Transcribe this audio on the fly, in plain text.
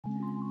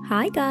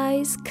Hi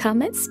guys,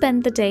 come and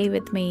spend the day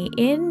with me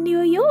in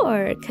New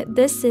York.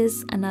 This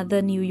is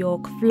another New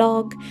York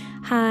vlog.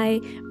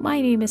 Hi,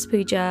 my name is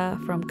Pooja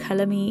from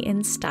Color Me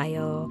in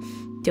Style.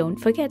 Don't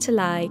forget to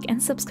like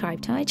and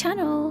subscribe to my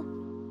channel.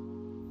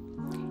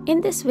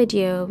 In this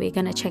video, we're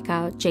gonna check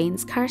out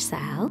Jane's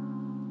Carousel.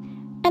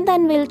 And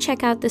then we'll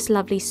check out this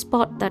lovely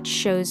spot that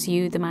shows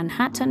you the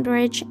Manhattan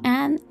Bridge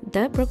and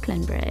the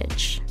Brooklyn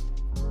Bridge.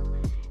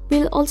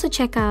 We'll also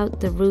check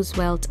out the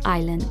Roosevelt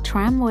Island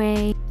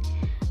Tramway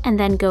and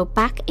then go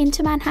back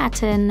into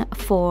Manhattan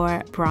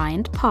for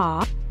Bryant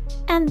Park.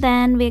 And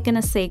then we're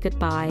gonna say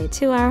goodbye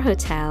to our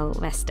hotel,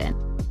 Westin.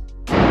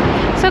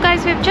 So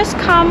guys, we've just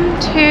come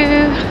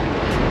to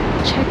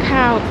check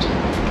out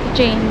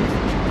Jane's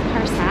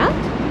Carousel.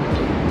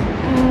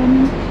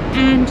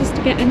 And just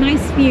to get a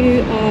nice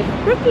view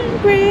of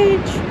Brooklyn Bridge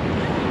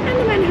and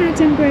the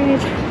Manhattan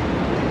Bridge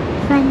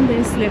from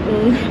this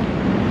little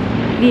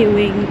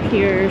viewing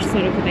pier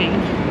sort of thing.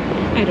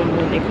 I don't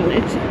know what they call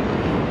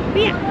it,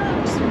 but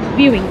yeah, just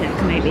viewing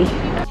deck maybe.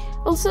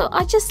 Also,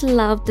 I just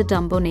love the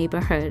DUMBO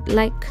neighborhood.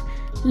 Like,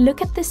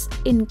 look at this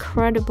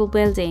incredible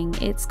building.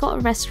 It's got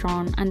a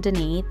restaurant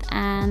underneath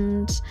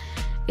and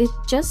it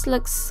just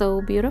looks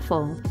so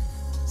beautiful.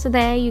 So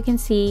there you can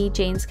see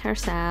Jane's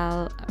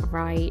Carousel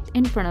right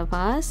in front of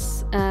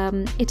us.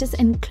 It is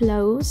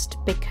enclosed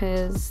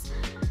because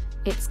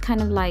it's kind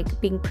of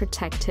like being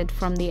protected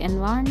from the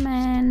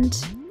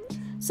environment.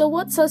 So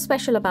what's so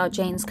special about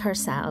Jane's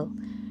Carousel?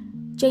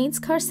 Jane's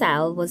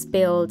Carousel was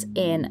built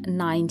in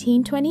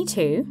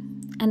 1922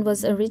 and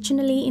was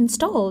originally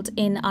installed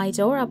in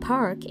Idora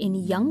Park in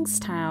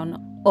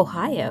Youngstown,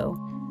 Ohio.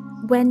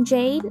 When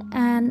Jane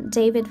and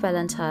David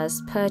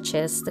Valentas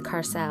purchased the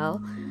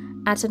Carousel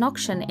at an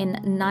auction in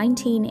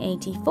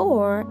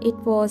 1984, it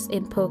was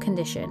in poor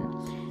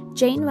condition.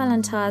 Jane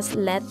Valentas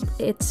led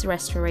its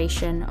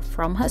restoration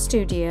from her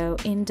studio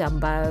in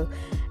DUMBO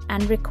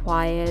and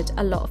required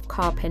a lot of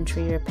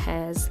carpentry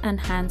repairs and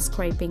hand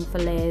scraping for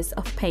layers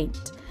of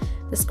paint.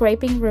 The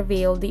scraping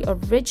revealed the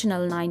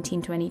original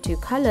 1922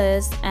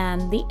 colors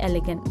and the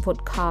elegant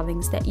wood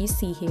carvings that you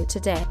see here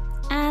today.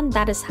 And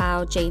that is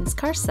how Jane's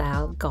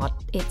Carousel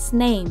got its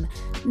name.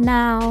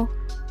 Now,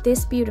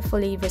 this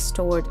beautifully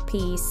restored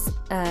piece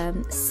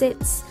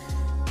sits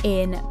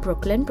in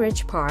Brooklyn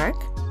Bridge Park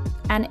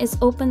and is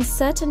open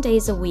certain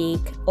days a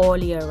week all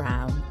year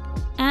round.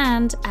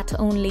 And at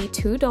only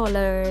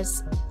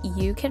 $2,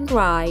 you can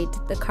ride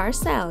the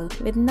Carousel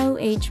with no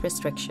age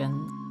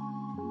restrictions.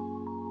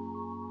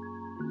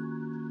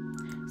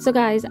 So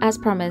guys, as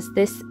promised,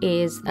 this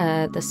is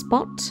the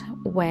spot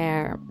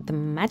where the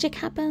magic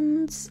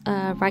happens,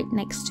 right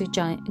next to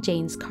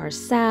Jane's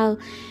Carousel.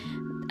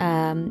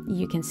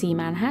 You can see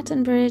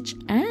Manhattan Bridge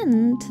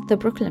and the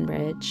Brooklyn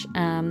Bridge.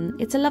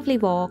 It's a lovely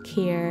walk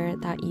here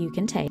that you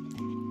can take.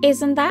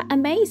 Isn't that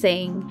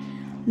amazing?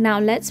 Now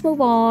let's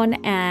move on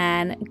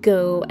and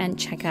go and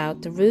check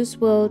out the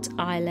Roosevelt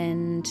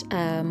Island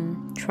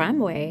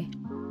Tramway.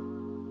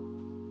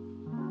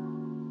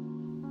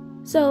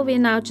 So we're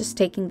now just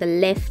taking the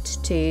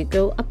lift to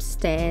go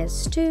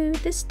upstairs to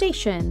the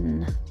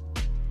station.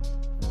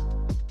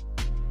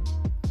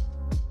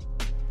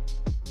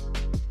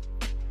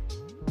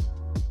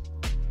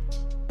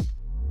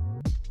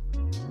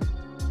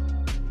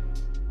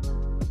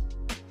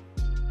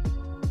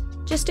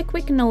 Just a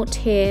quick note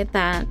here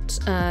that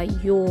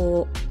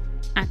your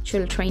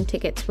actual train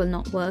tickets will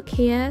not work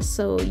here,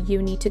 so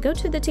you need to go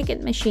to the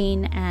ticket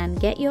machine and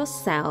get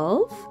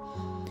yourself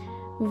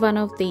one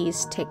of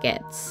these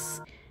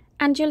tickets.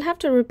 And you'll have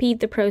to repeat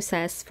the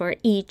process for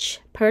each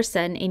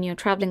person in your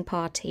traveling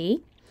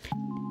party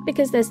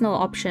because there's no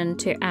option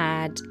to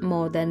add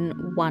more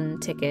than one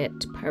ticket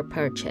per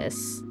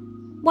purchase.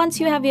 Once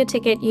you have your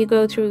ticket, you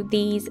go through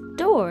these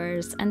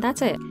doors and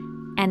that's it.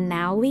 And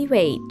now we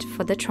wait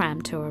for the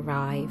tram to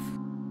arrive.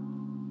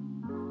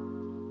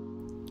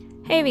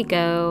 Here we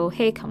go,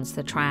 here comes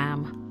the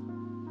tram.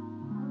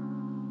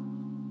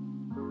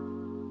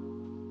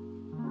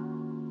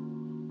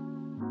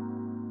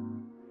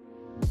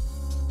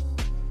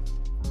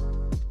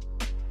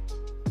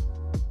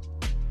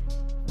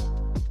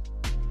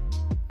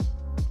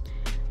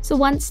 So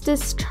once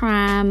this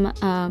tram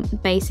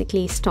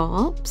basically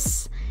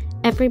stops,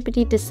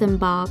 everybody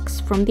disembarks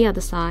from the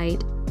other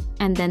side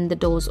and then the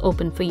doors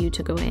open for you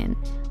to go in.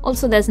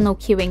 Also, there's no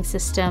queuing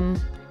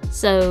system,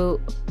 so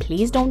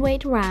please don't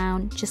wait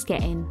around, just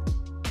get in.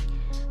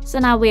 So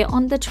now we're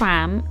on the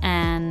tram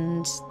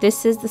and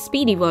this is the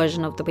speedy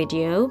version of the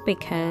video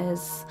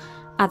because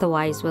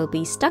otherwise we'll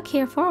be stuck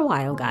here for a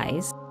while,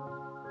 guys.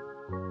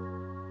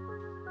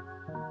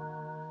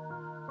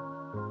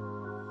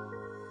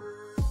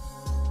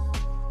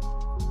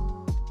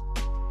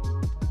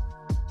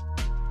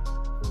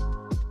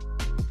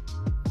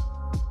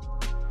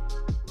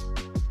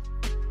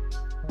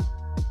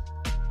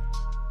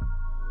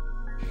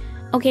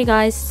 Okay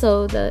guys,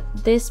 so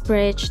this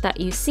bridge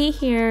that you see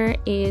here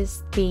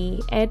is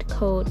the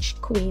Koch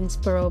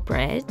Queensboro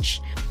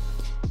Bridge.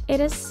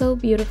 It is so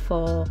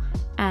beautiful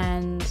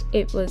and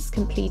it was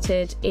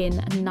completed in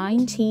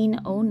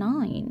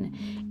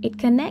 1909. It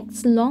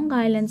connects Long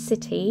Island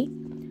City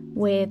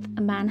with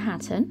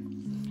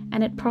Manhattan,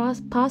 and it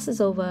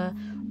passes over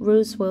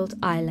Roosevelt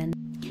Island.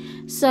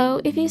 So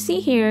if you see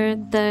here,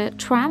 the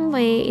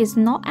tramway is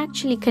not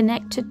actually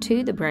connected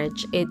to the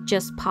bridge, it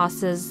just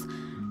passes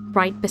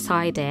right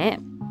beside it,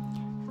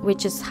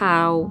 which is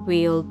how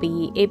we'll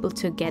be able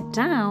to get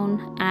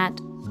down at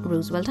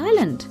Roosevelt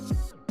Island.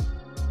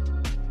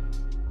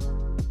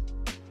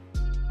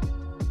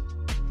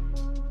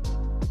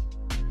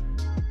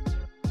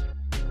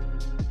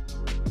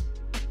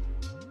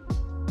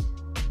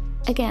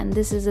 Again,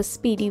 this is a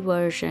speedy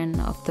version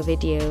of the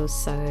video,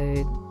 so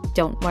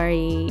don't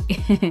worry,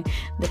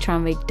 the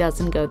tramway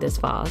doesn't go this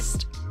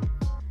fast.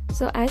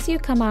 So as you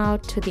come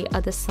out to the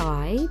other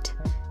side,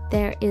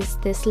 there is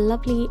this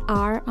lovely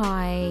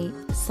RI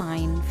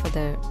sign for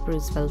the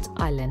Roosevelt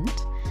Island,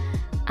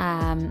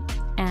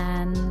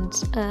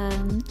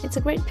 it's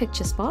a great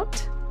picture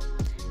spot.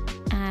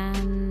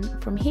 And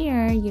from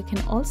here you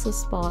can also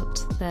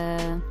spot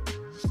the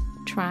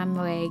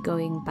tramway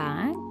going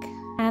back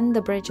and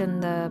the bridge in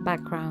the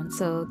background,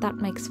 so that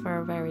makes for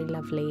a very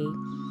lovely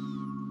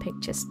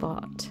picture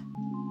spot.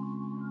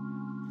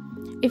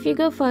 If you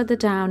go further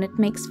down, it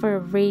makes for a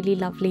really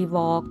lovely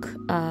walk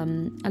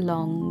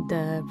along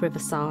the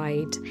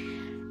riverside,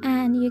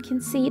 and you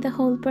can see the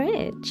whole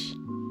bridge.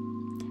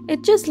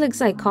 It just looks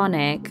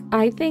iconic.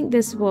 I think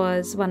this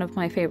was one of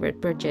my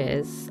favorite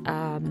bridges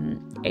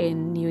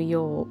in New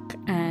York,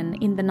 and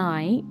in the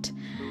night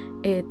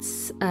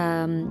it's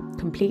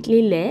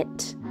completely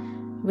lit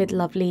with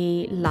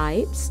lovely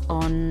lights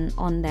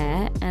on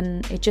there,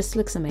 and it just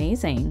looks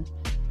amazing.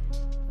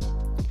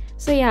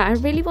 So yeah, I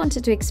really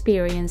wanted to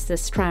experience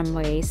this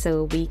tramway,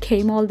 so we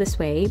came all this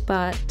way,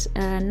 but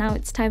now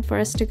it's time for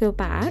us to go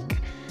back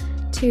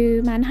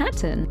to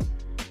Manhattan.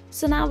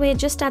 So now we're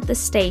just at the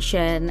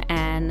station,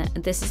 and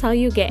this is how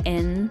you get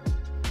in.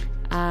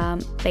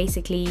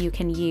 Basically, you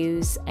can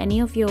use any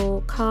of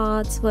your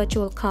cards,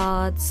 virtual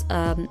cards,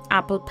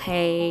 Apple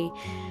Pay,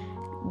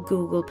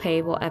 Google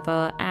Pay,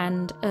 whatever,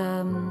 and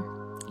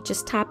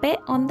just tap it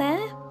on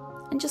there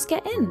and just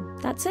get in.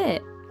 That's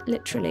it,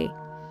 literally.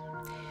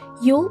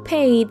 You'll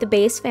pay the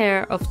base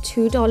fare of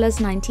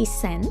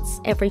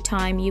 $2.90 every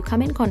time you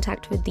come in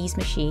contact with these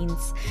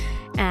machines,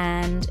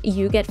 and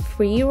you get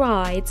free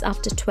rides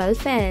after 12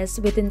 fares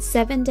within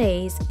 7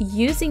 days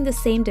using the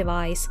same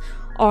device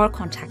or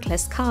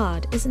contactless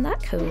card. Isn't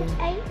that cool?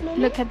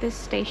 Look at this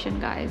station,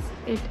 guys.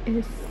 It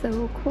is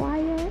so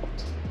quiet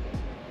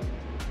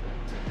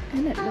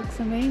and it looks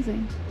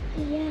amazing.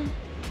 Yeah.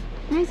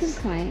 Nice and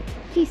quiet,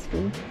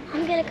 peaceful.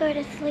 I'm gonna go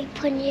to sleep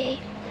on you.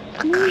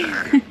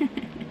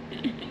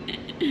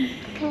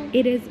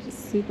 It is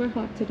super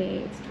hot today.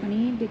 It's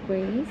 28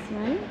 degrees,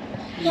 right?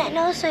 Yeah, and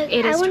also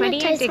it is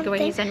 28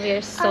 degrees and we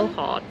are so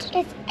hot.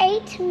 It's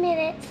 8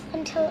 minutes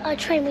until our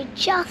train. We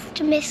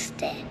just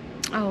missed it.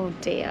 Oh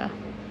dear.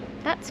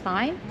 That's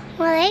fine.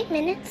 Well, 8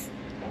 minutes.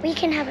 We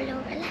can have a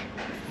little relax.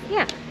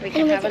 Yeah, we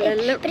can have a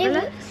little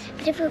relax.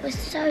 But if it was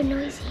so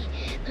noisy,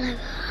 we're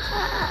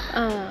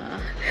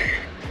like,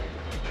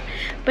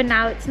 But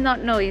now it's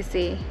not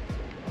noisy.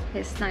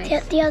 It's nice.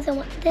 The other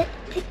one,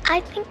 I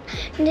think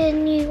the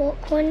New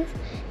York ones,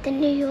 the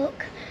New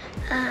York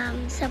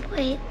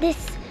subway,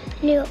 this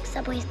New York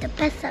subway is the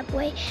best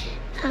subway.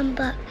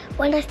 But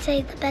when I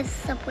say the best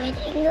subway in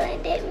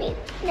England, it means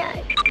no.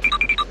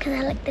 Because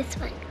I like this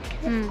one,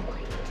 because it's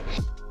white.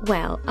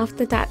 Well,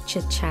 after that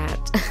chit chat,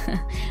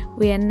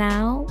 we are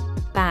now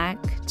back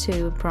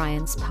to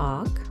Bryant's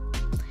Park.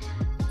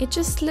 It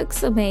just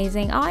looks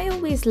amazing. I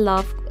always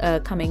love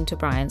coming to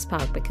Bryant's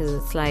Park because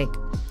it's like,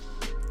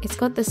 it's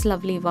got this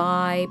lovely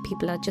vibe.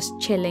 People are just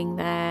chilling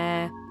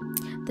there.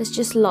 There's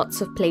just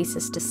lots of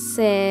places to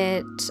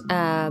sit.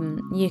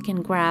 You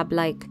can grab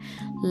like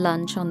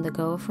lunch on the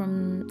go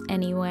from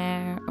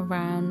anywhere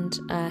around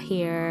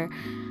here.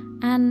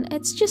 And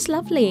it's just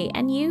lovely.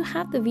 And you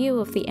have the view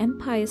of the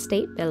Empire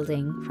State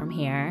Building from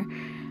here,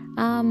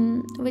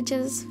 which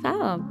is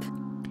fab.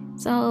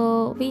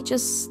 So we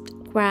just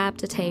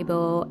grabbed a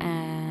table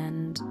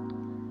and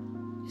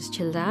just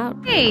chilled out.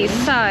 Hey,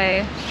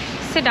 so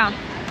sit down.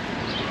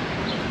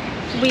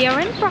 We are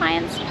in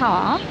Bryant's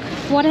Park.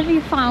 What have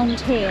you found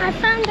here? I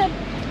found a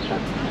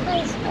book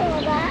place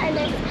over there, and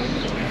it's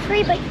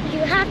free, but you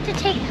have to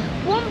take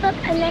one book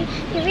and then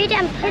you read it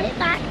and put it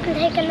back and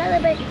take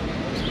another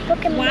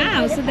book and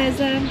wow, so there's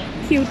a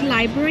cute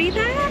library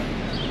there,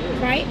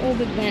 right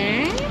over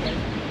there.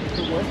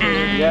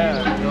 And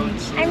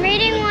I'm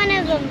reading one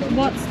of them.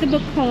 What's the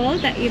book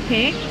called that you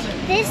picked?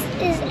 This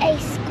is a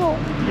school.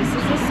 This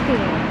is a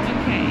school,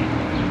 okay.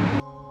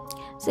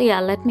 So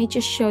yeah, let me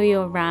just show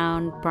you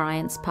around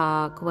Bryant's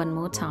Park one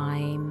more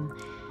time.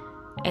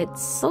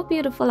 It's so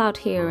beautiful out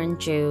here in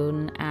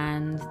June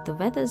and the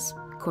weather's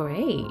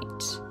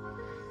great.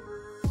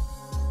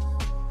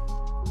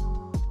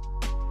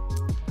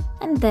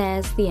 And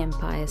there's the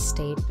Empire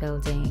State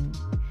Building.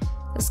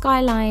 The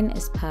skyline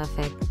is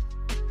perfect.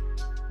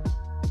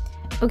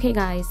 Okay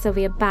guys, so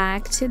we are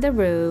back to the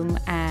room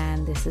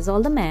and this is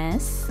all the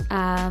mess,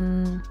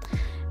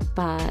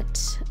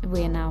 but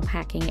we're now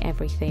packing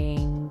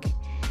everything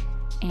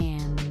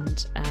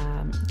and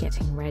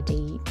getting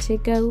ready to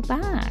go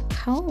back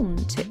home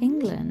to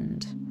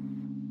England.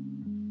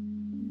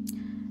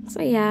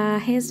 So yeah,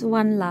 here's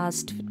one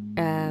last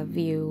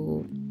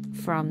view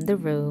from the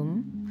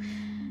room.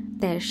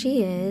 There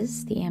she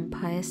is, the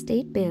Empire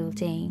State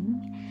Building,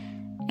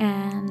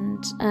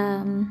 and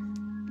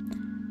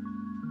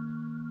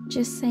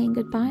just saying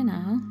goodbye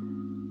now.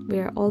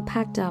 We're all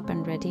packed up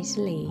and ready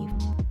to leave.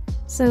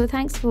 So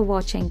thanks for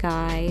watching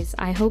guys.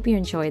 I hope you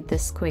enjoyed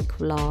this quick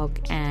vlog,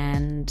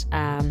 and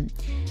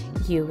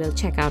you will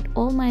check out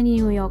all my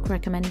New York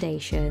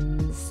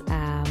recommendations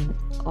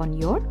on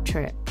your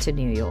trip to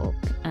New York.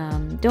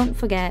 Don't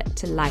forget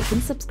to like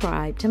and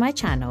subscribe to my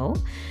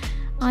channel.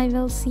 I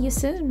will see you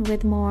soon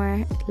with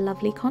more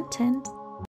lovely content.